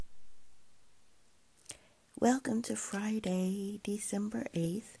Welcome to Friday, December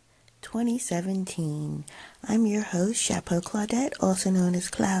 8th, 2017. I'm your host, Chapeau Claudette, also known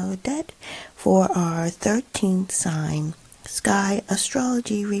as Claudette, for our 13th sign, Sky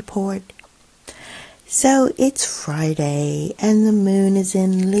Astrology Report. So it's Friday, and the moon is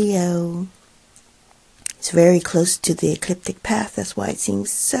in Leo. It's very close to the ecliptic path, that's why it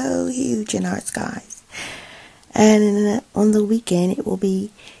seems so huge in our skies. And on the weekend, it will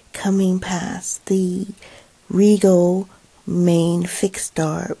be coming past the regal main fixed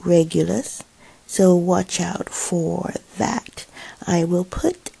star Regulus, so watch out for that. I will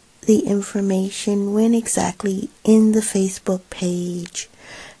put the information when exactly in the Facebook page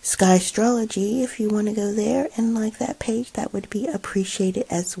Sky Astrology. If you want to go there and like that page, that would be appreciated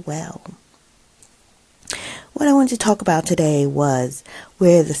as well. What I wanted to talk about today was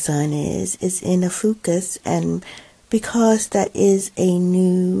where the sun is in Ophiuchus, and because that is a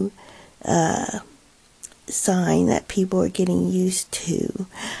new sign that people are getting used to,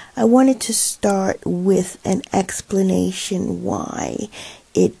 I wanted to start with an explanation why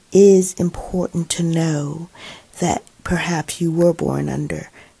it is important to know that perhaps you were born under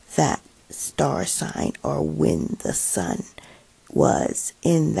that star sign or when the sun was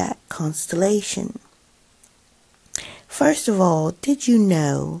in that constellation. First of all, did you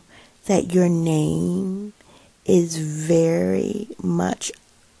know that your name is very much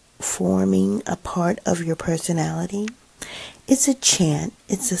forming a part of your personality? It's a chant,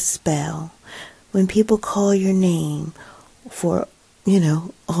 it's a spell. When people call your name for,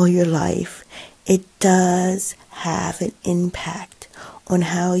 all your life, it does have an impact on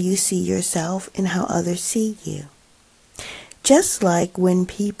how you see yourself and how others see you. Just like when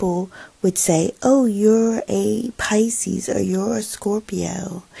people would say, oh, you're a Pisces or you're a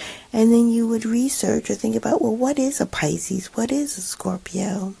Scorpio. And then you would research or think about, well, what is a Pisces? What is a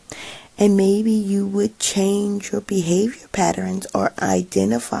Scorpio? And maybe you would change your behavior patterns or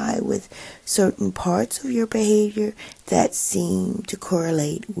identify with certain parts of your behavior that seem to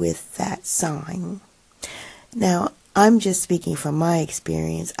correlate with that sign. Now, I'm just speaking from my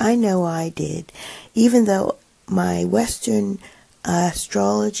experience. I know I did, even though my Western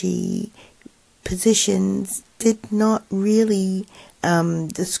astrology positions did not really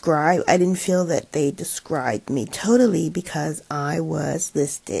describe, I didn't feel that they described me totally because I was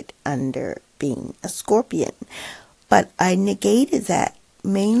listed under being a Scorpion. But I negated that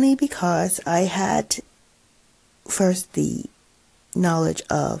mainly because I had first the knowledge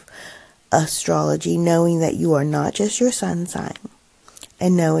of astrology, knowing that you are not just your sun sign,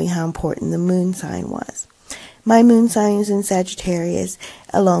 and knowing how important the moon sign was. My moon sign is in Sagittarius,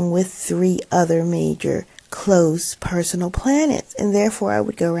 along with 3 other major close personal planets, and therefore I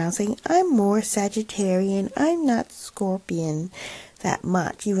would go around saying, I'm more Sagittarian, I'm not Scorpion that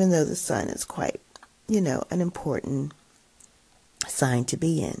much, even though the sun is quite, an important sign to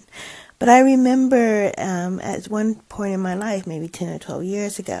be in. But I remember at one point in my life, maybe 10 or 12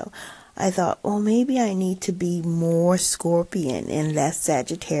 years ago, I thought, well, maybe I need to be more Scorpion and less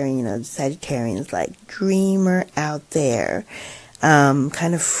Sagittarian. The Sagittarian is like dreamer out there,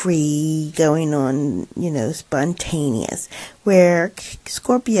 kind of free, going on, spontaneous. Where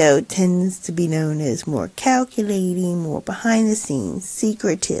Scorpio tends to be known as more calculating, more behind the scenes,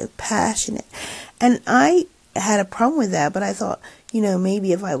 secretive, passionate. And I had a problem with that, but I thought,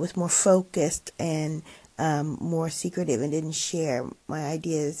 maybe if I was more focused and more secretive and didn't share my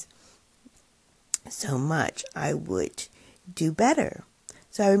ideas so much, I would do better.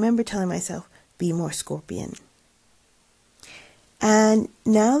 So I remember telling myself, be more Scorpion. And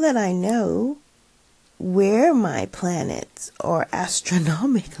now that I know where my planets are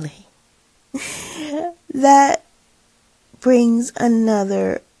astronomically, that brings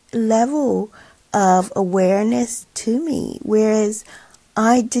another level of awareness to me. Whereas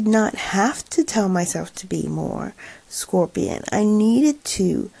I did not have to tell myself to be more Scorpion. I needed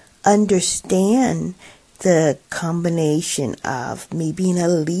to understand the combination of me being a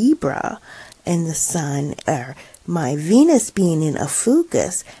Libra and the sun, or my Venus being in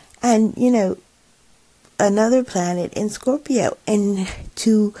Ophiuchus, and, another planet in Scorpio, and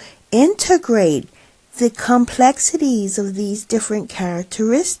to integrate the complexities of these different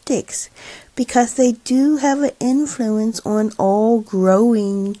characteristics, because they do have an influence on all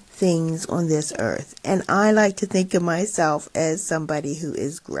growing things on this earth. And I like to think of myself as somebody who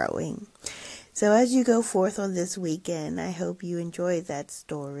is growing. So as you go forth on this weekend, I hope you enjoyed that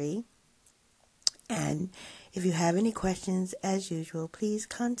story. And if you have any questions, as usual, please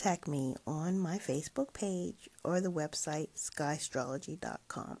contact me on my Facebook page or the website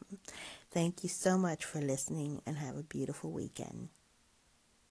skyastrology.com. Thank you so much for listening, and have a beautiful weekend.